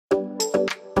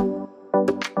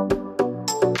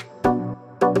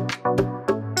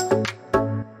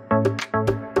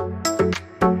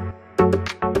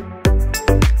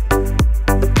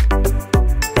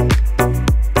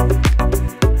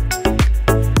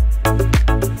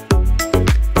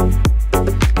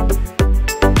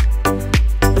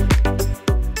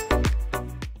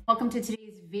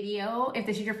video. If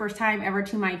this is your first time ever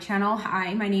to my channel,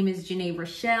 hi, my name is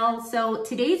Janay.Rachelle. So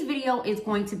today's video is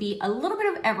going to be a little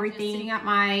bit of everything. Sitting at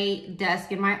my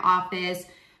desk in my office,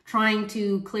 trying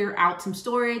to clear out some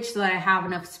storage so that I have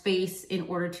enough space in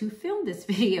order to film this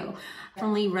video.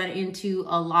 Definitely run into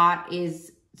a lot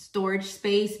is storage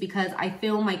space because I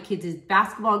film my kids'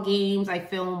 basketball games. I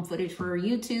film footage for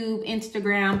YouTube,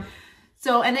 Instagram.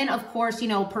 So, and then of course,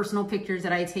 personal pictures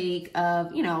that I take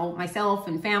of, myself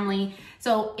and family.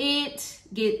 So it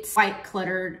gets quite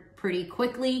cluttered pretty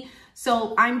quickly.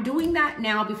 So I'm doing that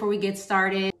now before we get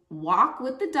started. Walk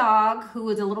with the dog, who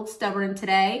is a little stubborn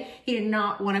today. He did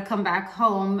not want to come back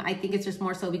home. I think it's just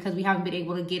more so because we haven't been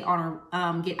able to get on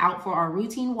our, get out for our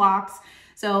routine walks.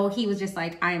 So he was just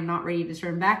like, I am not ready to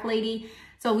turn back, lady.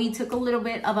 So we took a little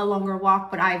bit of a longer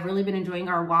walk, but I've really been enjoying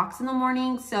our walks in the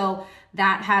morning. So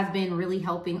that has been really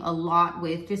helping a lot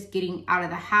with just getting out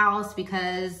of the house,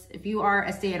 because if you are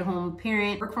a stay-at-home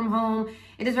parent, work from home,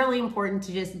 it is really important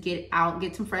to just get out,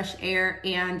 get some fresh air.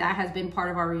 And that has been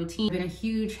part of our routine. It's been a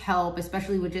huge help,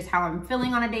 especially with just how I'm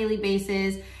feeling on a daily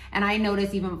basis. And I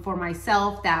noticed even for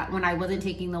myself that when I wasn't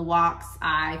taking the walks,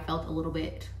 I felt a little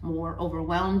bit more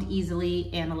overwhelmed easily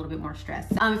and a little bit more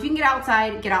stressed. If you can get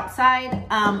outside, get outside.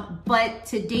 But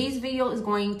today's video is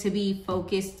going to be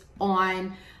focused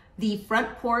on the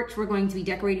front porch. We're going to be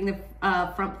decorating the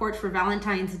front porch for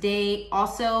Valentine's Day.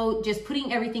 Also, just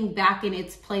putting everything back in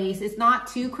its place. It's not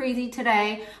too crazy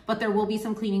today, but there will be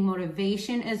some cleaning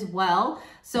motivation as well.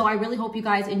 So I really hope you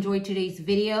guys enjoyed today's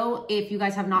video. If you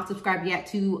guys have not subscribed yet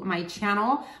to my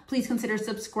channel, please consider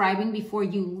subscribing before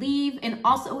you leave. And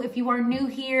also, if you are new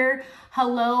here,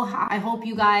 hello. I hope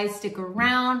you guys stick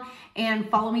around and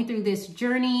follow me through this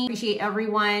journey. Appreciate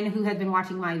everyone who has been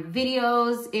watching my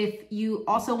videos. If you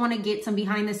also want to get some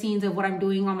behind the scenes of what I'm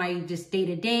doing on my just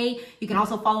day-to-day, you can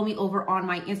also follow me over on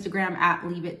my Instagram at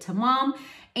Leave It to Mom.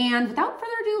 And without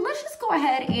further ado, let's just go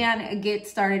ahead and get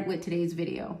started with today's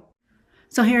video.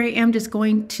 So here I am just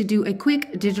going to do a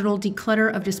quick digital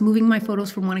declutter of just moving my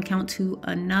photos from one account to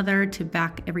another to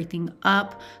back everything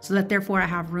up so that therefore I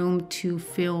have room to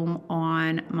film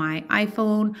on my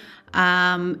iPhone.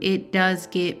 It does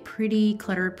get pretty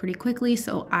cluttered pretty quickly,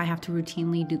 so I have to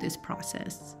routinely do this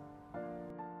process.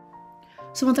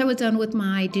 So once I was done with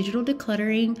my digital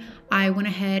decluttering, I went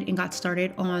ahead and got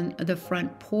started on the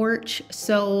front porch.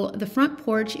 So the front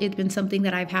porch, it's been something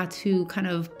that I've had to kind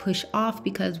of push off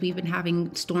because we've been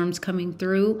having storms coming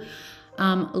through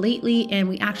lately, and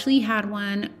we actually had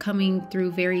one coming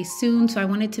through very soon. So I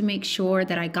wanted to make sure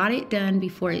that I got it done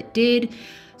before it did.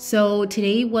 So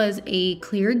today was a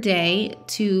clear day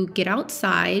to get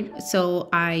outside. So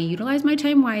I utilized my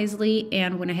time wisely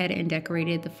and went ahead and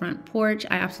decorated the front porch.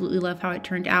 I absolutely love how it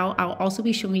turned out. I'll also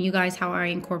be showing you guys how I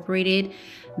incorporated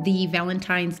the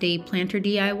Valentine's Day planter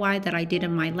DIY that I did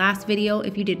in my last video.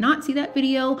 If you did not see that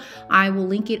video, I will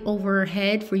link it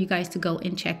overhead for you guys to go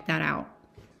and check that out.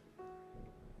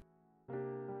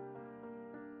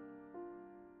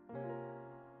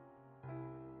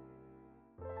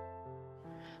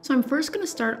 So I'm first going to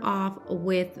start off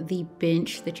with the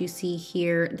bench that you see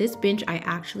here. This bench I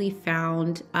actually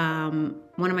found,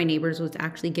 one of my neighbors was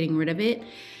actually getting rid of it,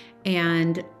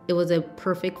 and it was a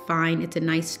perfect find. It's a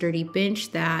nice sturdy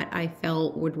bench that I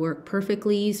felt would work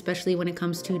perfectly, especially when it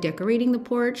comes to decorating the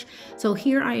porch. So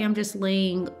here I am just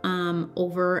laying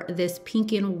over this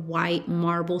pink and white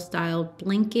marble style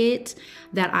blanket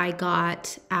that I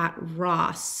got at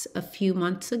Ross a few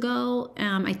months ago.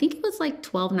 I think it was like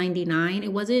 $12.99.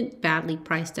 It wasn't badly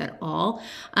priced at all.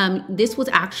 This was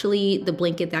actually the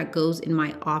blanket that goes in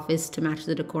my office to match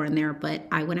the decor in there, but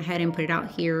I went ahead and put it out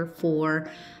here for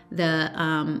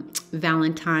the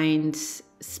Valentine's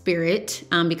spirit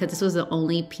because this was the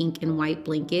only pink and white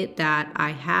blanket that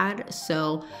I had.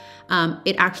 So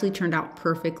it actually turned out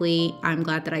perfectly. I'm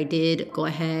glad that I did go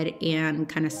ahead and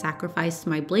kind of sacrifice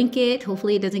my blanket.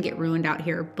 Hopefully it doesn't get ruined out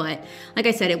here, but like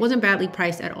I said, it wasn't badly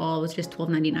priced at all. It was just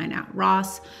 $12.99 at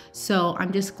Ross. So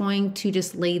I'm just going to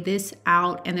just lay this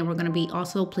out, and then we're going to be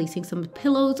also placing some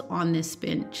pillows on this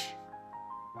bench.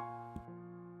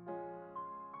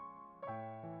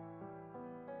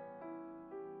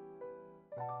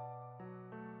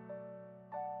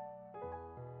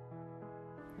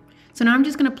 So now I'm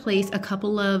just gonna place a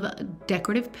couple of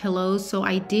decorative pillows. So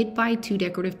I did buy 2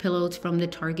 decorative pillows from the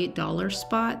Target dollar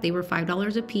spot. They were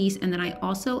 $5 a piece. And then I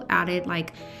also added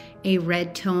like a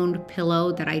red toned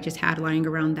pillow that I just had lying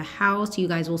around the house. You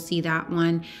guys will see that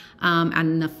one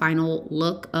and the final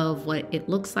look of what it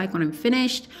looks like when I'm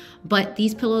finished. But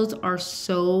these pillows are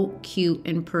so cute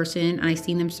in person, and I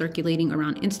seen them circulating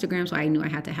around Instagram, so I knew I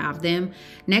had to have them.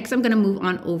 Next, I'm gonna move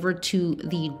on over to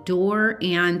the door,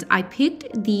 and I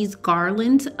picked these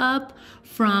garlands up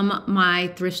from my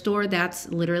thrift store that's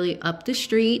literally up the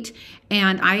street,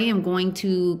 and I am going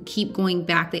to keep going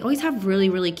back. They always have really,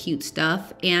 really cute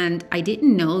stuff, and I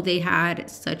didn't know they had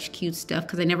such cute stuff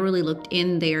because I never really looked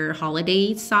in their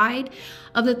holiday side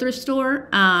of the thrift store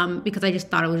because I just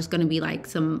thought it was just going to be like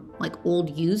some like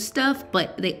old used stuff,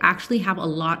 but they actually have a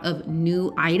lot of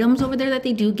new items over there that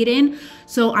they do get in.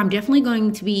 So I'm definitely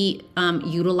going to be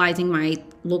utilizing my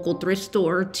local thrift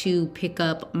store to pick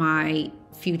up my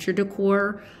future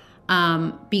decor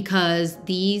because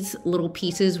these little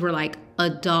pieces were like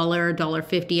 $1,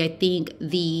 $1.50. I think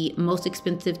the most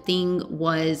expensive thing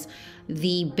was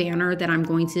the banner that I'm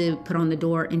going to put on the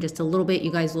door in just a little bit.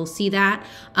 You guys will see that.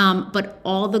 But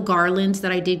all the garlands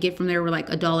that I did get from there were like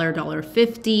 $1,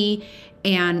 $1.50.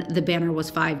 And the banner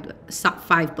was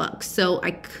 $5. So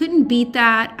I couldn't beat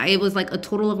that. It was like a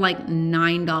total of like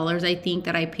 $9, I think,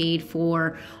 that I paid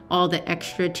for all the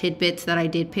extra tidbits that I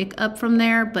did pick up from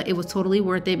there. But it was totally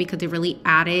worth it because it really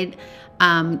added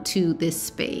to this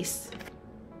space.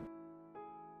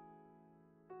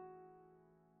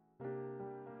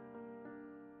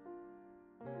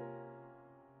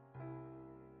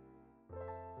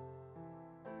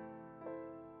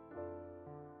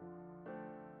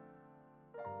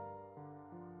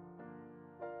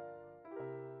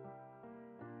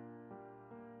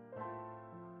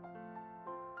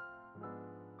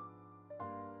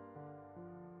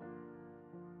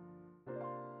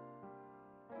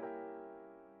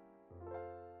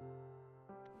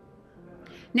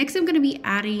 Next, I'm going to be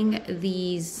adding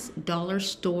these dollar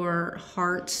store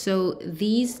hearts. So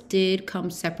these did come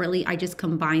separately. I just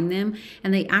combined them,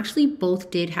 and they actually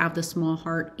both did have the small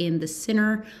heart in the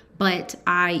center, but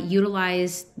I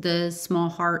utilized the small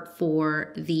heart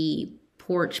for the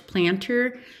porch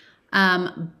planter.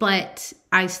 But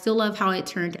I still love how it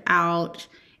turned out.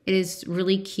 It is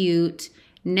really cute.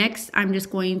 Next, I'm just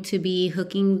going to be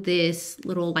hooking this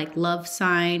little like love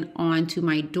sign onto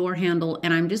my door handle,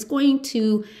 and I'm just going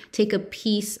to take a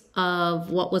piece of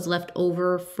what was left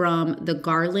over from the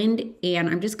garland, and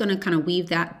I'm just going to kind of weave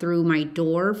that through my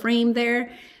door frame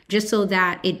there, just so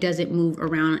that it doesn't move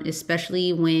around,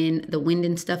 especially when the wind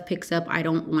and stuff picks up. I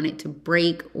don't want it to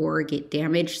break or get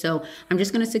damaged. So I'm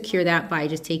just going to secure that by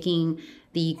just taking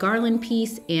the garland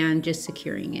piece and just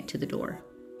securing it to the door.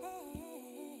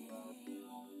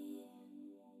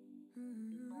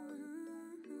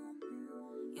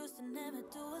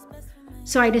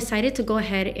 So I decided to go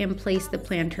ahead and place the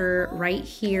planter right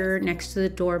here next to the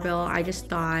doorbell. I just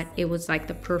thought it was like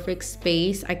the perfect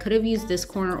space. I could have used this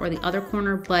corner or the other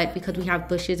corner, but because we have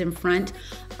bushes in front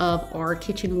of our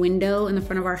kitchen window in the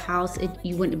front of our house,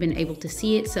 you wouldn't have been able to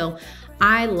see it. So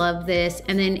I love this.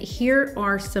 And then here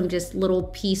are some just little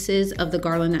pieces of the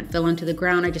garland that fell onto the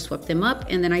ground. I just swept them up,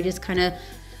 and then I just kind of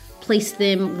placed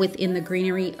them within the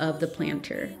greenery of the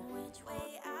planter.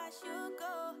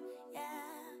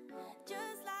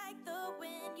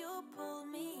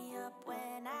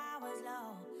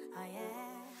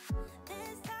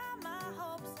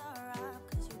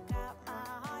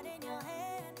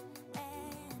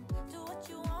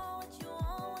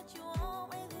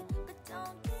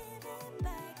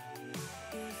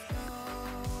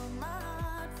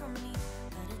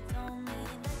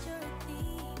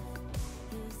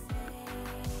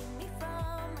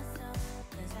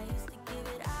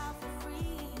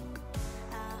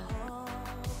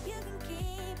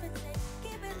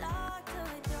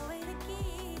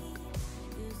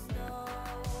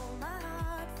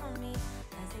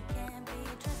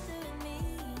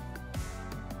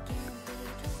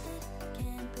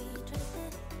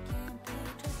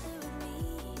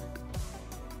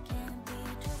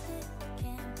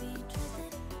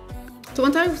 So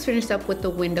once I was finished up with the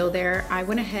window there, I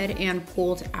went ahead and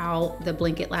pulled out the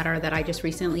blanket ladder that I just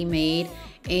recently made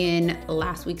in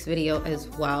last week's video as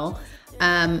well.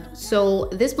 So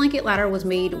this blanket ladder was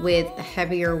made with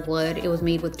heavier wood. It was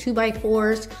made with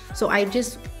 2x4s. So I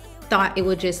just thought it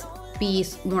would just be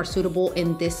more suitable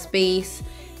in this space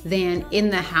than in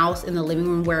the house, in the living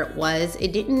room where it was.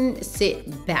 It didn't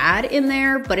sit bad in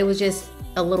there, but it was just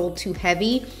a little too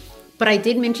heavy. But I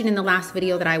did mention in the last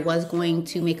video that I was going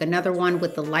to make another one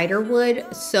with the lighter wood.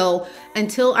 So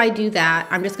until I do that,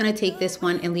 I'm just gonna take this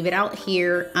one and leave it out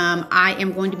here. I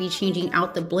am going to be changing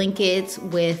out the blankets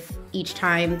with each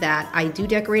time that I do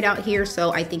decorate out here.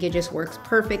 So I think it just works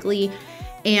perfectly.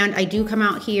 And I do come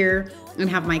out here and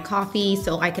have my coffee,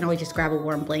 so I can always just grab a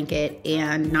warm blanket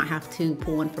and not have to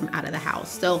pull one from out of the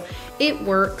house. So it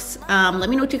works. Let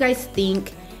me know what you guys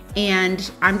think. And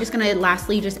I'm just gonna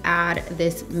lastly just add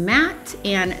this mat,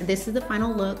 and this is the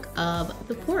final look of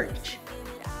the porch.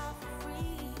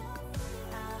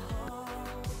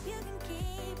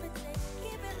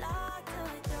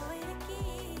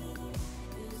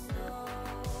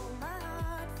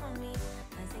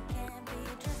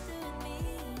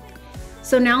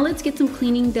 So now let's get some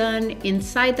cleaning done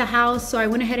inside the house. So I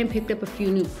went ahead and picked up a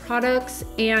few new products,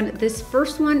 and this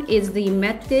first one is the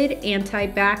Method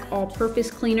Anti-Bac All-Purpose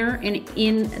Cleaner, and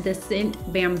in the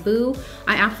scent Bamboo.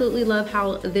 I absolutely love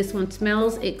how this one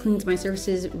smells. It cleans my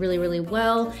surfaces really, really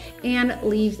well and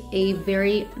leaves a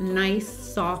very nice,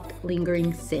 soft,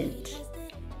 lingering scent.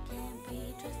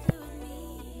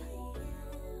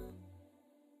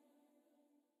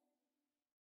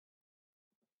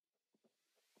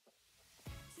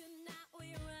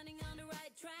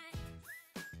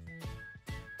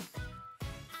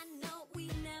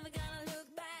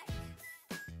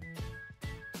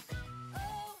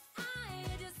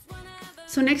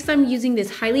 So next I'm using this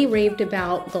highly raved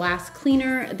about glass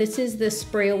cleaner. This is the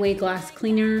Spray Away Glass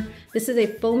Cleaner. This is a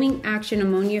foaming action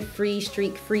ammonia free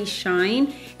streak free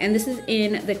shine, and this is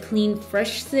in the Clean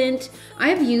Fresh scent. I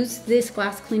have used this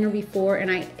glass cleaner before,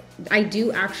 and I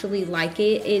do actually like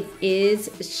it. It is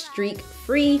streak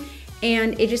free,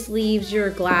 and it just leaves your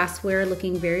glassware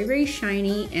looking very, very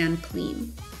shiny and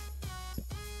clean.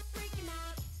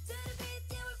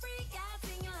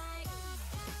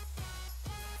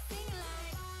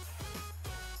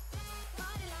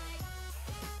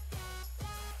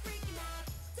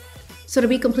 So to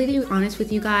be completely honest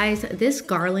with you guys, this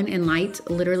Garland and lights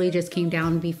literally just came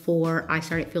down before I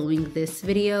started filming this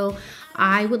video.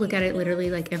 I would look at it literally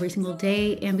like every single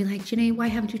day and be like, Janae, why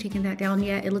haven't you taken that down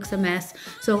yet? It looks a mess.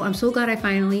 So I'm so glad I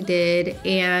finally did.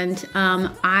 And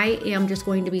I am just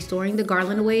going to be storing the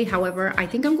Garland away. However, I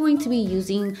think I'm going to be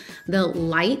using the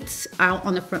lights out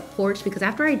on the front porch, because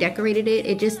after I decorated it,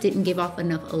 it just didn't give off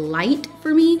enough light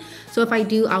for me. So if I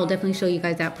do, I'll definitely show you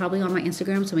guys that probably on my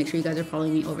Instagram. So make sure you guys are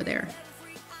following me over there.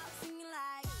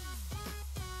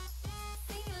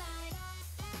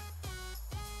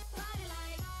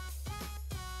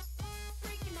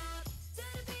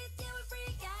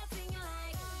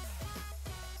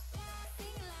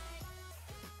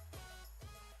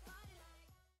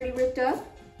 Already ripped up?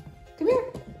 Come here.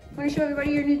 Want to show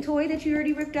everybody your new toy that you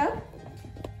already ripped up?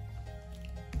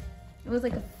 It was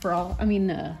like a frog. I mean,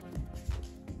 a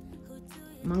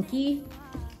monkey.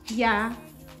 Yeah,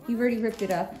 you've already ripped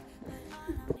it up.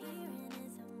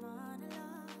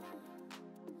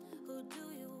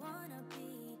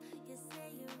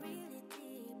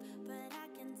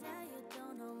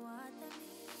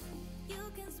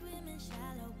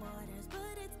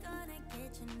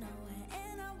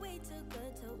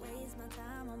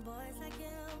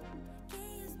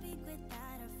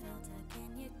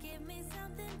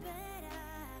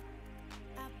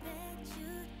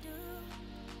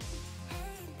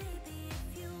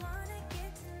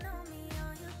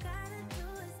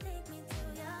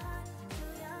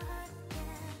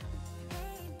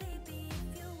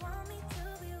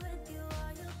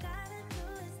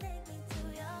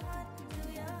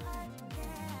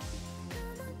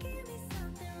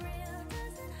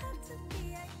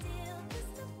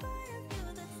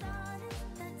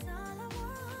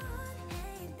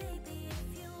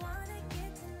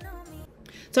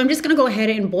 So I'm just gonna go ahead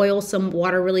and boil some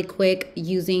water really quick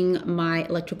using my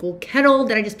electrical kettle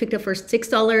that I just picked up for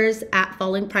 $6 at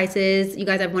falling prices. You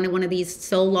guys, I've wanted one of these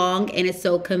so long and it's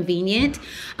so convenient.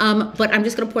 But I'm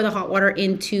just gonna pour the hot water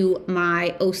into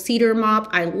my cedar mop.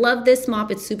 I love this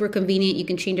mop, it's super convenient. You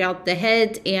can change out the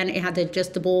heads and it has the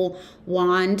adjustable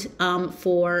wand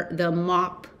for the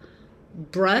mop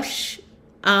brush.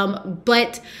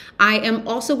 But I am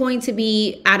also going to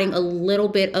be adding a little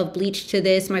bit of bleach to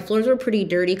this. My floors were pretty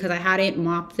dirty because I hadn't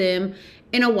mopped them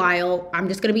in a while. I'm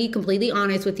just going to be completely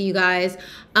honest with you guys.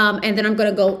 And then I'm going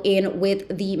to go in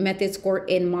with the Method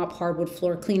Squirt Mop Hardwood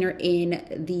Floor Cleaner in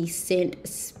the scent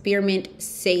Spearmint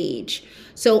Sage.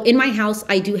 So in my house,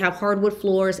 I do have hardwood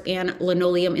floors and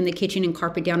linoleum in the kitchen and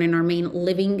carpet down in our main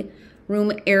living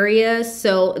room area.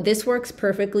 So this works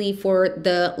perfectly for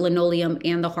the linoleum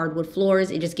and the hardwood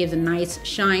floors. It just gives a nice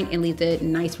shine and leaves a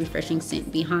nice refreshing scent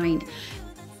behind.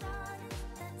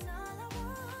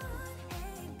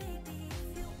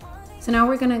 So now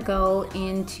we're gonna go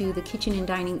into the kitchen and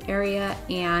dining area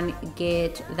and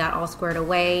get that all squared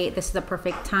away. This is the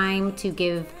perfect time to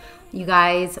give You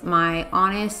guys, my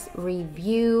honest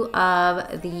review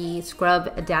of the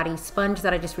Scrub Daddy sponge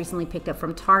that I just recently picked up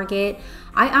from Target.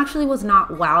 I actually was not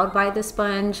wowed by the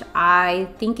sponge. I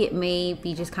think it may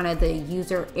be just kind of the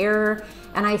user error.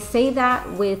 And I say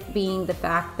that with being the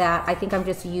fact that I think I'm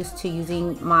just used to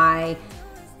using my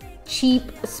cheap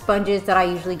sponges that I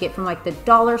usually get from like the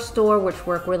dollar store, which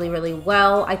work really, really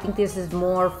well. I think this is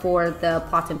more for the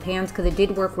pots and pans because it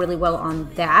did work really well on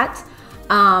that.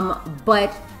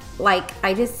 But like,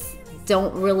 I just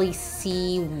don't really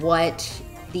see what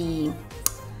the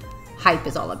hype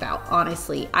is all about,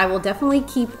 honestly. I will definitely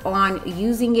keep on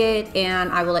using it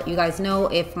and I will let you guys know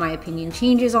if my opinion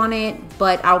changes on it,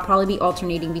 but I'll probably be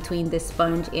alternating between this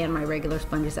sponge and my regular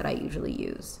sponges that I usually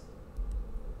use.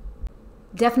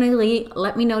 Definitely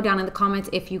let me know down in the comments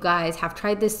if you guys have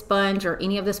tried this sponge or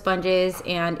any of the sponges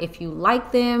and if you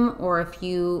like them or if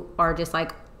you are just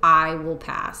like, I will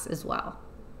pass as well.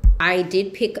 I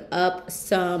did pick up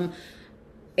some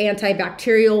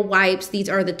antibacterial wipes. These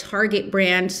are the Target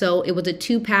brand. So it was a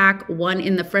 2-pack, one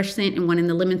in the fresh scent and one in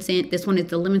the lemon scent. This one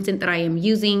is the lemon scent that I am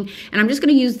using. And I'm just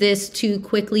going to use this to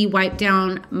quickly wipe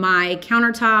down my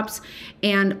countertops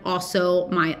and also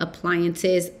my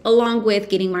appliances, along with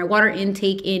getting my water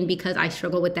intake in because I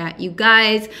struggle with that, you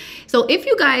guys. So if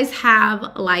you guys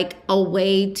have like a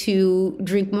way to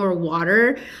drink more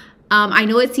water, I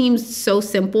know it seems so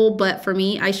simple, but for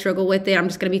me, I struggle with it. I'm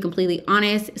just going to be completely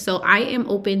honest. So I am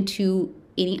open to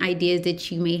any ideas that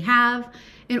you may have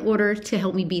in order to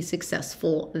help me be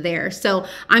successful there. So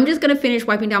I'm just going to finish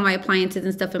wiping down my appliances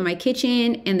and stuff in my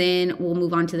kitchen, and then we'll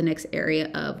move on to the next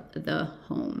area of the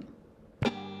home.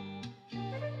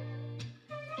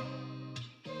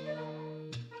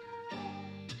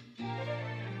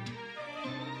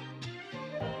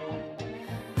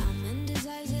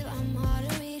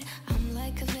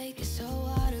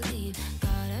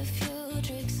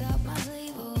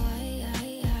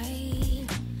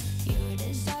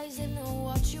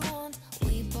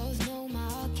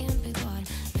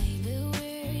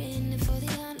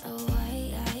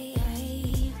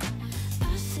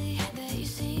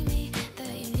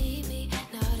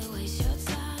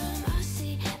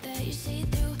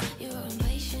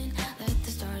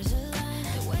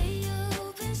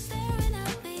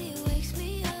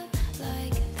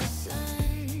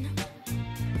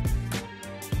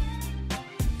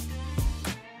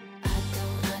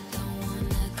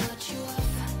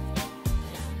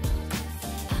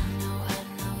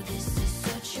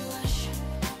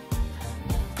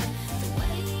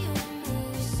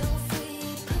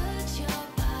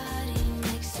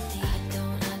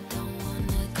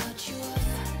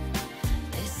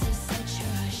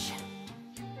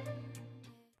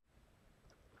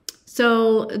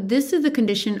 So this is the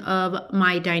condition of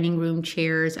my dining room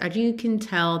chairs. As you can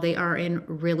tell, they are in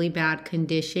really bad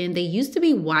condition. They used to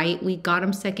be white. We got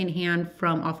them secondhand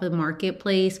from off of the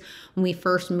marketplace when we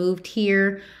first moved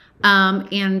here.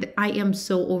 And I am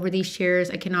so over these chairs.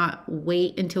 I cannot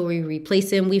wait until we replace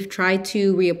them. We've tried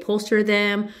to reupholster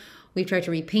them. We've tried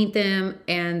to repaint them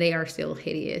and they are still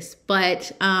hideous.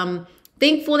 But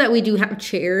thankful that we do have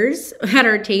chairs at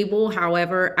our table.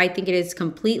 However, I think it is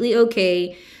completely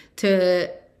okay to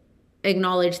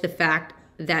acknowledge the fact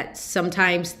that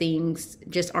sometimes things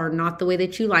just are not the way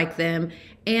that you like them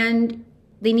and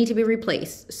they need to be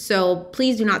replaced. So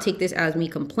please do not take this as me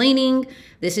complaining.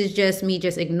 This is just me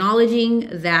just acknowledging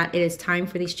that it is time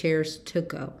for these chairs to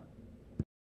go.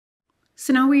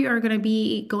 So now we are going to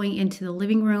be going into the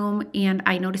living room, and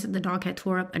I noticed that the dog had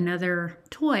tore up another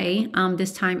toy.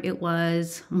 This time it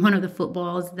was one of the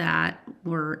footballs that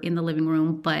were in the living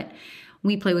room, but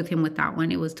we played with him with that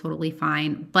one. It was totally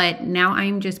fine. But now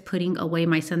I'm just putting away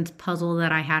my son's puzzle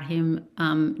that I had him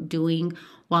doing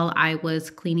while I was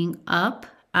cleaning up.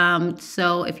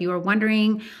 So if you are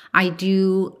wondering, I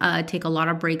do take a lot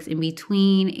of breaks in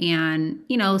between and,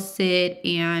 you know, sit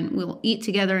and we'll eat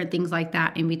together and things like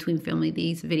that in between filming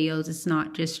these videos. It's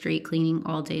not just straight cleaning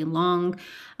all day long.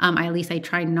 At least I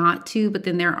try not to, but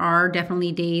then there are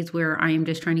definitely days where I am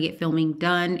just trying to get filming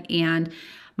done and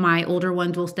my older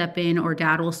ones will step in or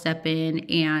dad will step in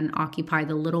and occupy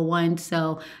the little ones.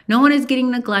 So no one is getting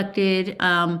neglected.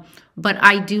 But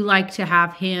I do like to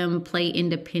have him play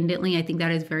independently. I think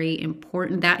that is very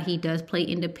important that he does play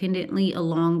independently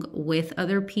along with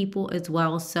other people as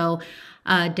well. So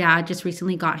dad just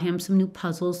recently got him some new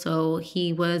puzzles. So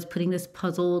he was putting this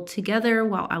puzzle together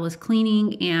while I was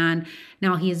cleaning and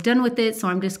now he is done with it. So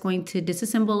I'm just going to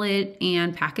disassemble it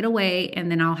and pack it away.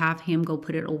 And then I'll have him go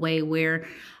put it away where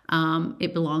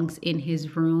it belongs in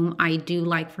his room. I do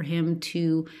like for him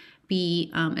to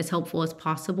be as helpful as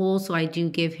possible. So I do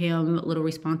give him little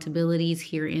responsibilities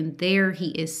here and there.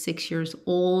 He is 6 years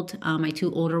old. My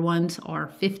two older ones are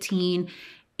 15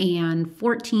 and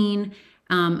 14.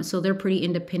 So they're pretty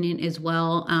independent as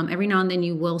well. Every now and then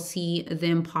you will see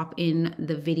them pop in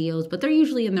the videos, but they're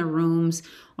usually in their rooms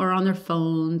or on their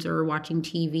phones or watching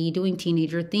TV, doing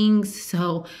teenager things.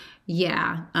 So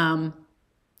yeah,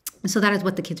 so that is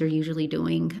what the kids are usually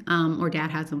doing, or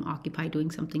dad has them occupied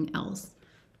doing something else.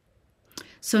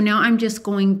 So now I'm just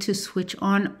going to switch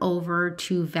on over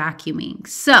to vacuuming.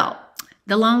 So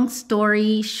the long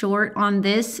story short on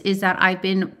this is that I've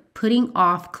been putting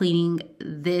off cleaning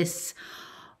this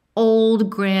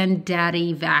old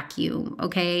granddaddy vacuum,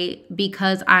 okay,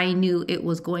 because I knew it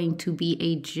was going to be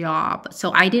a job.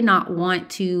 So I did not want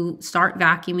to start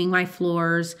vacuuming my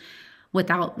floors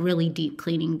without really deep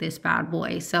cleaning this bad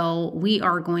boy. So we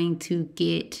are going to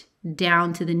get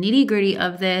down to the nitty gritty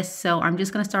of this. So I'm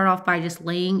just going to start off by just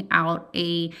laying out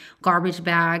a garbage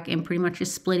bag and pretty much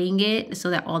just splitting it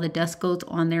so that all the dust goes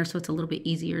on there, so it's a little bit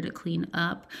easier to clean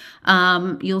up.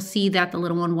 You'll see that the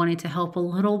little one wanted to help a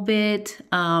little bit.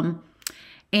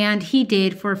 And he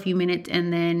did for a few minutes,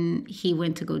 and then he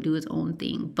went to go do his own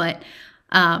thing. But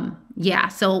yeah,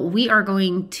 so we are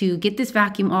going to get this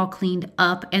vacuum all cleaned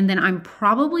up, and then I'm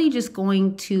probably just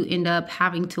going to end up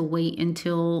having to wait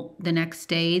until the next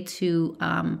day to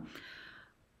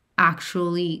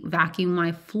actually vacuum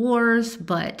my floors.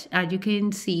 But as you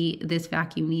can see, this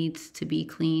vacuum needs to be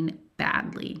cleaned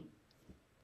badly.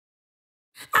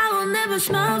 I will never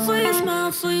smile for you,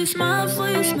 smile for you, smile for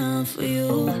you, smile for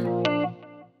you.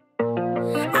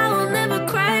 I will never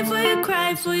cry for you,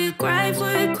 cry for you, cry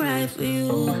for you, cry for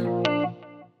you.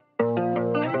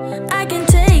 I can't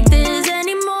take this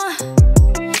anymore.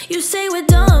 You say we're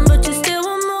done, but you still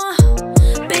want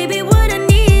more. Baby, what I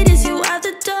need is you out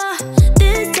the door.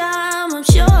 This time, I'm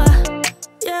sure,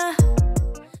 yeah.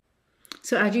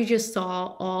 So as you just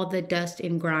saw, all the dust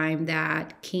and grime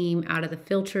that came out of the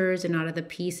filters and out of the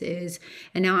pieces.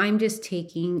 And now I'm just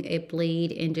taking a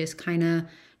blade and just kind of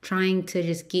trying to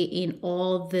just get in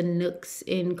all the nooks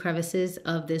and crevices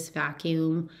of this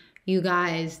vacuum. You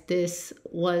guys, this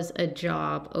was a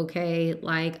job, okay?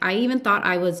 Like, I even thought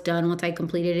I was done once I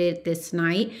completed it this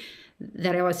night,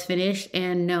 that I was finished.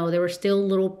 And no, there were still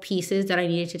little pieces that I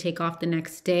needed to take off the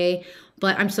next day.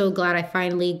 But I'm so glad I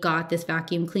finally got this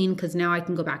vacuum clean, because now I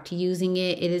can go back to using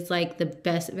it. It is like the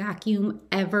best vacuum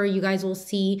ever. You guys will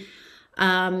see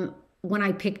when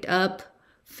I picked up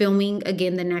filming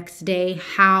again the next day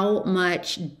how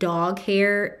much dog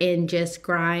hair and just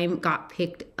grime got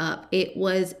picked up. It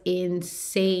was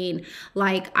insane.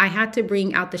 Like, I had to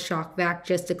bring out the shock vac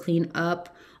just to clean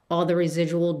up all the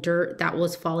residual dirt that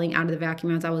was falling out of the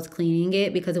vacuum as I was cleaning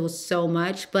it, because it was so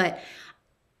much. But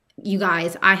you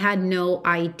guys, I had no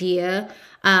idea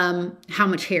how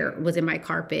much hair was in my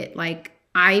carpet. Like,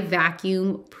 I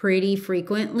vacuum pretty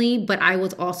frequently, but I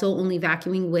was also only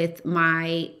vacuuming with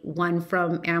my one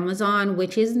from Amazon,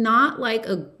 which is not like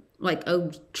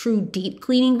a true deep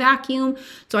cleaning vacuum.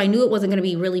 So I knew it wasn't going to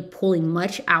be really pulling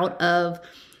much out of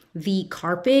the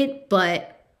carpet,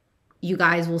 but you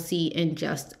guys will see in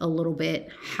just a little bit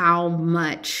how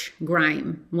much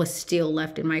grime was still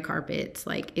left in my carpets.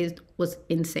 Like, it was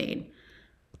insane.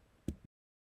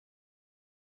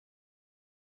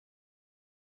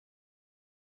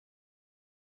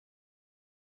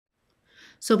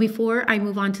 So before I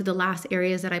move on to the last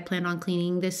areas that I planned on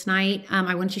cleaning this night,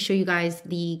 I want to show you guys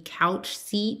the couch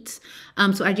seats.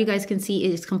 So as you guys can see,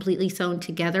 it is completely sewn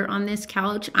together on this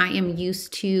couch. I am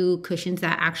used to cushions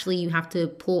that actually you have to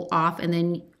pull off, and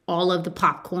then all of the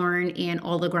popcorn and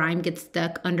all the grime gets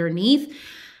stuck underneath.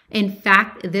 In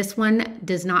fact, this one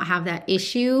does not have that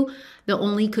issue. The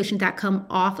only cushions that come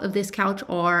off of this couch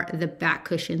are the back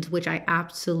cushions, which I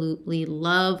absolutely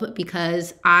love,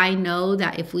 because I know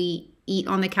that if we eat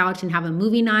on the couch and have a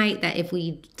movie night, that if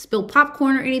we spill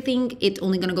popcorn or anything, it's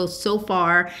only going to go so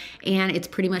far, and it's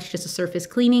pretty much just a surface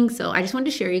cleaning. So I just wanted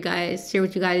to share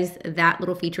with you guys that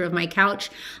little feature of my couch.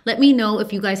 Let me know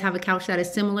if you guys have a couch that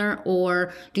is similar,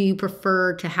 or do you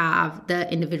prefer to have the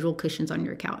individual cushions on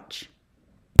your couch?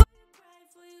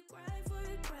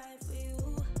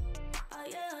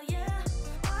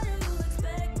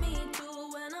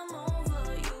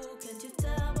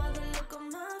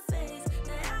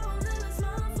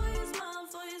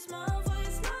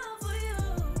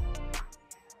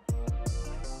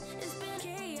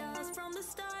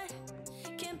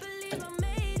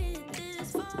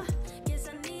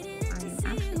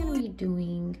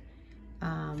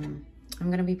 I'm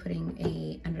going to be putting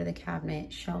a under the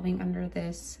cabinet shelving under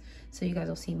this, so you guys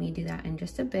will see me do that in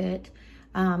just a bit.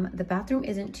 The bathroom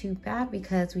isn't too bad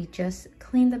because we just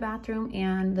cleaned the bathroom,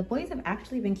 and the boys have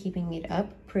actually been keeping it up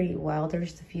pretty well.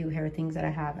 There's a few hair things that I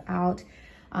have out,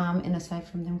 and aside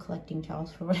from them collecting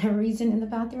towels for whatever reason in the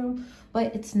bathroom,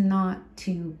 but it's not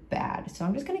too bad. So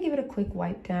I'm just gonna give it a quick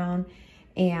wipe down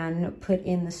and put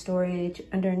in the storage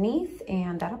underneath,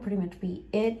 and that'll pretty much be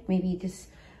it. Maybe just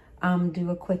do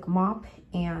a quick mop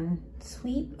and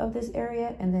sweep of this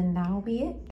area, and then that'll be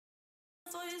it.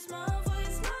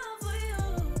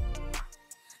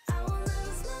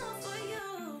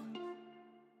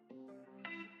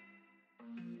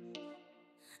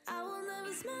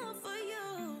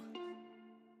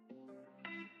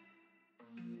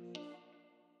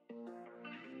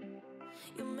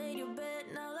 You made your bed,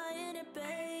 now lie in it,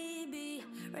 baby.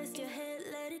 Rest your head,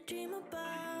 let it dream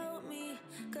about me.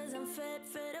 Cause I'm fed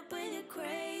up with you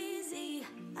crazy.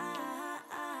 I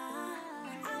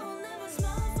will never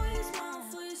smile for you, smile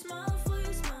for you, smile for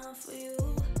you, smile for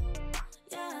you.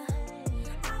 Yeah.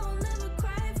 I will never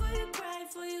cry for you, cry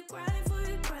for you, cry for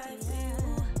you, cry for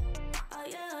you. Oh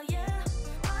yeah, yeah.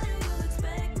 How do you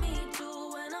expect me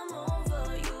to when I'm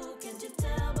over you? Can't you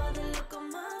tell by the look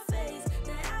on my face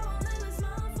that I will never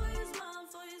smile for you, smile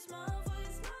for you, smile for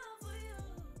you, smile for you?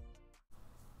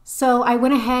 So I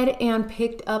went ahead and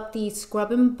picked up the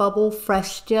Scrub and Bubble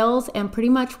Fresh Gels, and pretty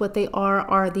much what they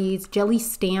are these jelly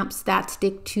stamps that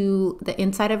stick to the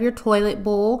inside of your toilet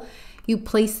bowl. You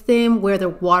place them where the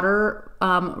water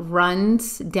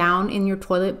runs down in your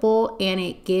toilet bowl, and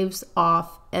it gives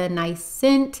off a nice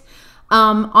scent.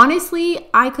 Honestly,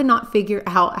 I could not figure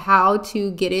out how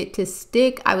to get it to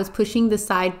stick. I was pushing the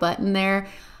side button there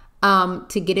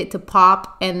to get it to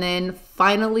pop, and then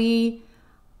finally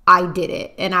I did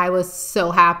it, and I was so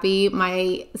happy.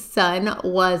 My son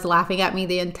was laughing at me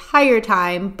the entire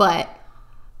time, but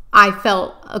I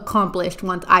felt accomplished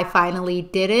once I finally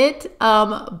did it.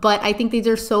 But I think these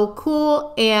are so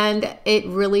cool, and it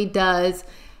really does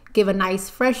give a nice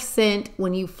fresh scent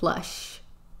when you flush.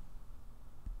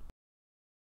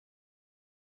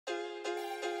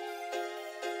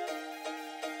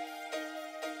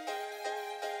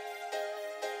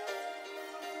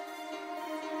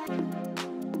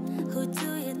 Who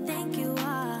do you think you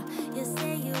are? You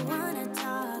say you wanna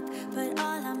talk, but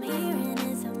all I'm hearing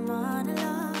is a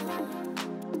monologue.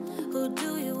 Who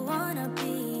do you wanna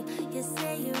be? You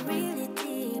say you're really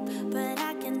deep, but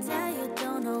I can tell you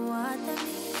don't know what that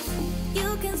means.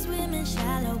 You can swim in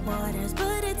shallow waters,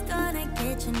 but it's gonna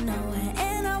get you nowhere.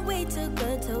 And I'm way too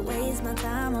good to waste my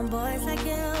time on boys like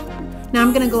you. Now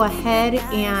I'm gonna go ahead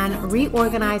and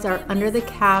reorganize our under the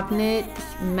cabinet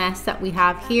mess that we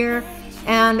have here.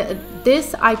 And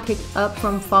this I picked up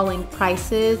from Falling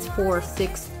Prices for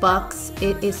 $6.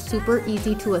 It is super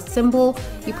easy to assemble.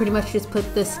 You pretty much just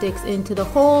put the sticks into the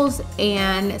holes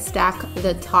and stack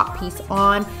the top piece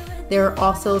on. There are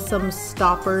also some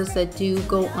stoppers that do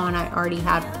go on. I already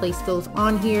had placed those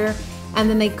on here. And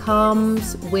then it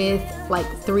comes with like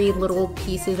 3 little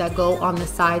pieces that go on the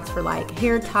sides for like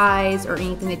hair ties or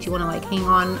anything that you want to like hang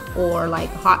on, or like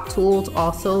hot tools.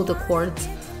 Also the cords,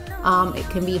 it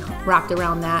can be wrapped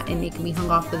around that and it can be hung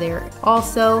off of there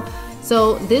also.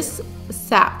 So this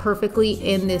sat perfectly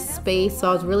in this space, so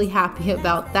I was really happy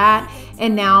about that.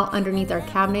 And now underneath our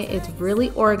cabinet, it's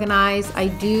really organized. I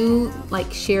do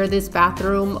like share this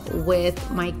bathroom with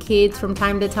my kids from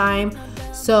time to time,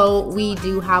 so we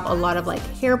do have a lot of like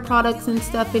hair products and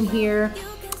stuff in here,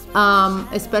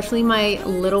 especially my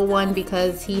little one,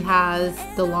 because he has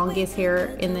the longest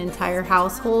hair in the entire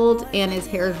household and his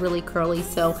hair is really curly.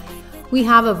 So we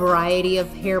have a variety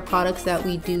of hair products that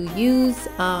we do use,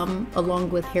 along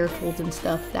with hair tools and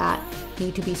stuff that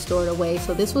need to be stored away.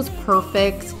 So this was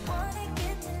perfect.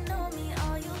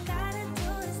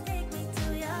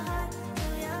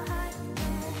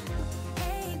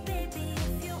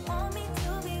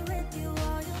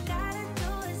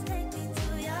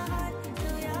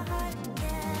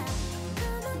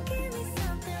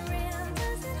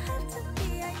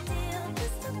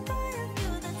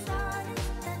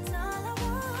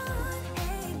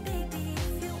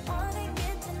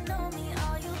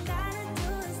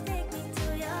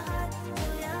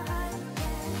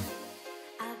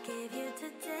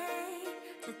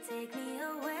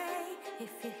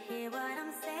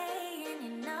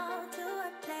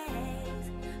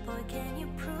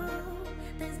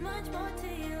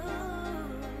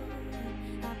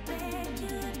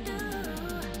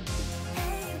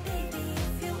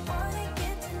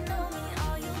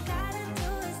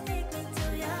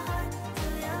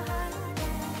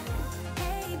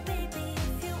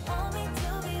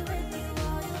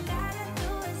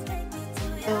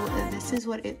 So this is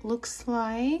what it looks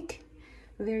like.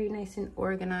 very nice and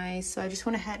organized. So I just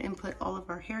went ahead and put all of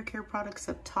our hair care products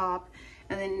up top,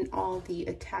 and then all the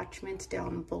attachments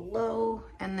down below,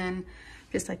 and then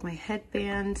just like my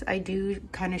headbands. I do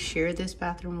kind of share this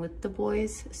bathroom with the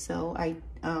boys, so I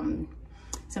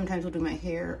sometimes will do my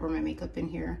hair or my makeup in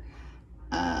here.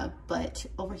 But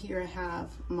over here I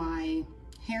have my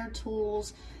hair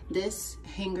tools. This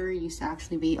hanger used to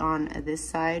actually be on this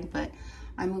side, but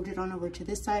I moved it on over to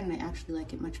this side and I actually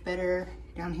like it much better.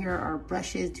 Down here are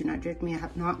brushes. Do not judge me, I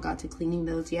have not got to cleaning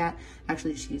those yet.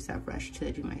 Actually just used that brush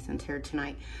to do my son's hair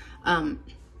tonight. And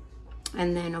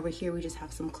then over here we just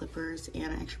have some clippers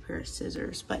and an extra pair of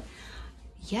scissors. But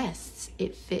yes,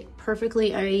 it fit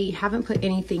perfectly. I haven't put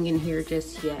anything in here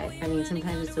just yet. I mean,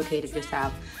 sometimes it's okay to just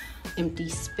have empty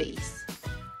space.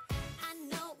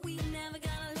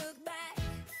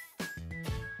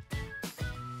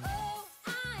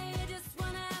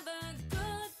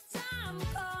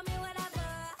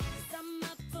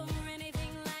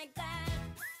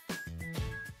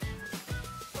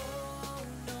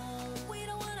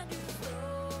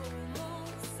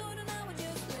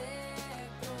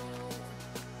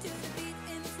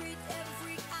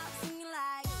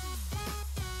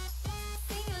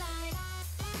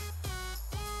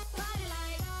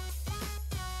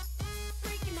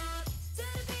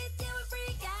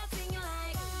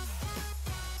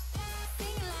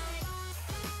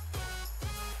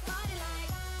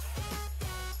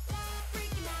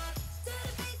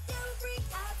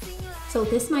 So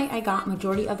this night I got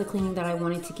majority of the cleaning that I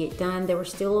wanted to get done. There were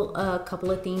still a couple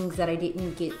of things that I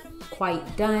didn't get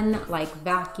quite done, like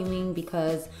vacuuming,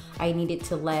 because I needed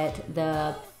to let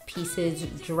the pieces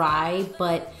dry.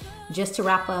 But just to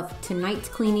wrap up tonight's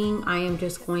cleaning, I am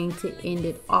just going to end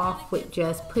it off with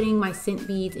just putting my scent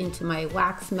beads into my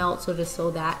wax melt,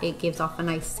 so that it gives off a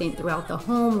nice scent throughout the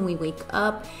home when we wake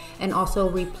up, and also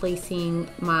replacing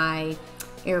my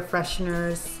air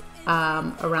fresheners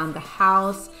around the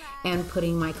house, and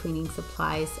putting my cleaning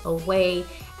supplies away.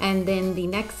 And then the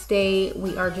next day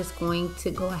we are just going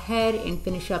to go ahead and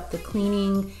finish up the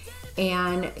cleaning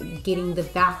and getting the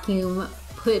vacuum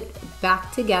put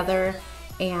back together,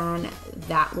 and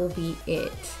that will be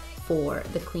it for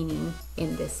the cleaning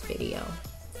in this video.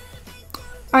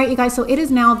 All right, you guys, so it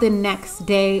is now the next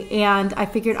day, and I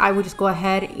figured I would just go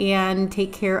ahead and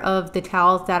take care of the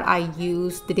towels that I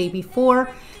used the day before.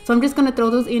 So I'm just gonna throw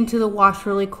those into the wash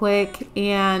really quick.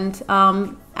 And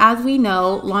as we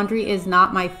know, laundry is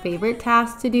not my favorite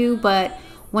task to do, but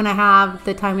when I have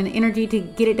the time and the energy to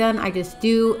get it done, I just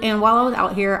do. And while I was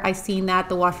out here, I seen that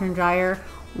the washer and dryer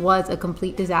was a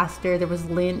complete disaster. There was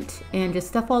lint and just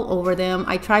stuff all over them.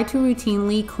 I tried to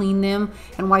routinely clean them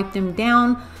and wipe them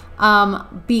down.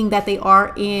 Being that they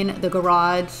are in the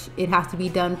garage, it has to be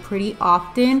done pretty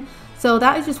often. So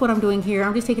that is just what I'm doing here.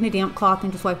 I'm just taking a damp cloth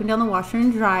and just wiping down the washer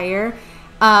and dryer.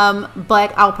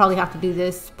 But I'll probably have to do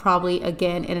this probably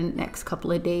again in the next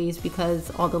couple of days, because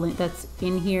all the lint that's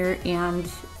in here and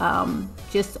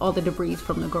just all the debris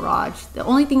from the garage. The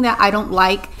only thing that I don't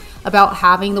like about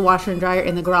having the washer and dryer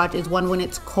in the garage is when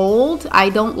it's cold. I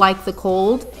don't like the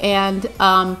cold, and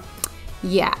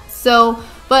yeah, so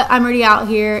but I'm already out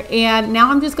here, and now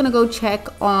I'm just gonna go check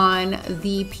on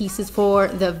the pieces for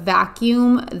the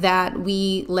vacuum that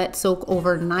we let soak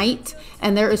overnight.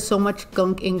 And there is so much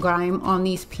gunk and grime on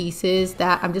these pieces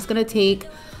that I'm just gonna take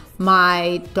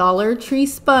my Dollar Tree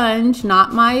sponge,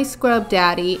 not my Scrub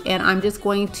Daddy, and I'm just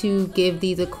going to give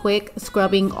these a quick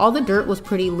scrubbing. All the dirt was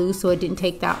pretty loose, so it didn't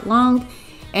take that long.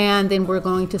 And then we're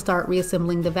going to start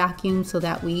reassembling the vacuum so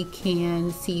that we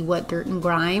can see what dirt and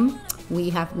grime we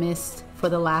have missed for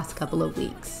the last couple of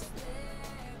weeks.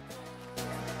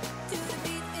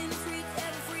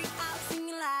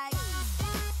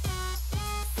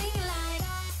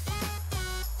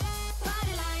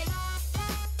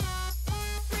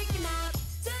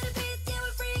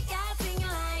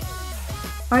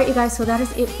 All right, you guys, so that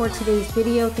is it for today's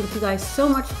video. Thank you guys so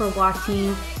much for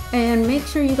watching, and make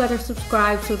sure you guys are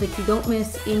subscribed so that you don't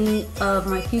miss any of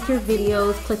my future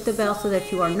videos. Click the bell so that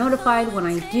you are notified when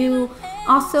I do.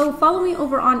 Also, follow me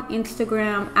over on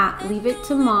Instagram at Leave It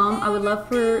to Mom. I would love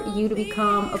for you to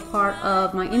become a part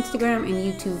of my Instagram and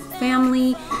YouTube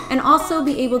family, and also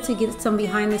be able to get some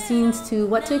behind the scenes to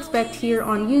what to expect here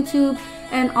on YouTube,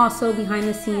 and also behind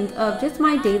the scenes of just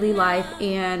my daily life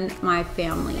and my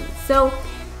family. So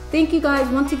thank you guys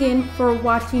once again for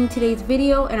watching today's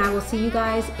video, and I will see you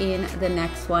guys in the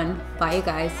next one. Bye, you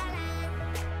guys.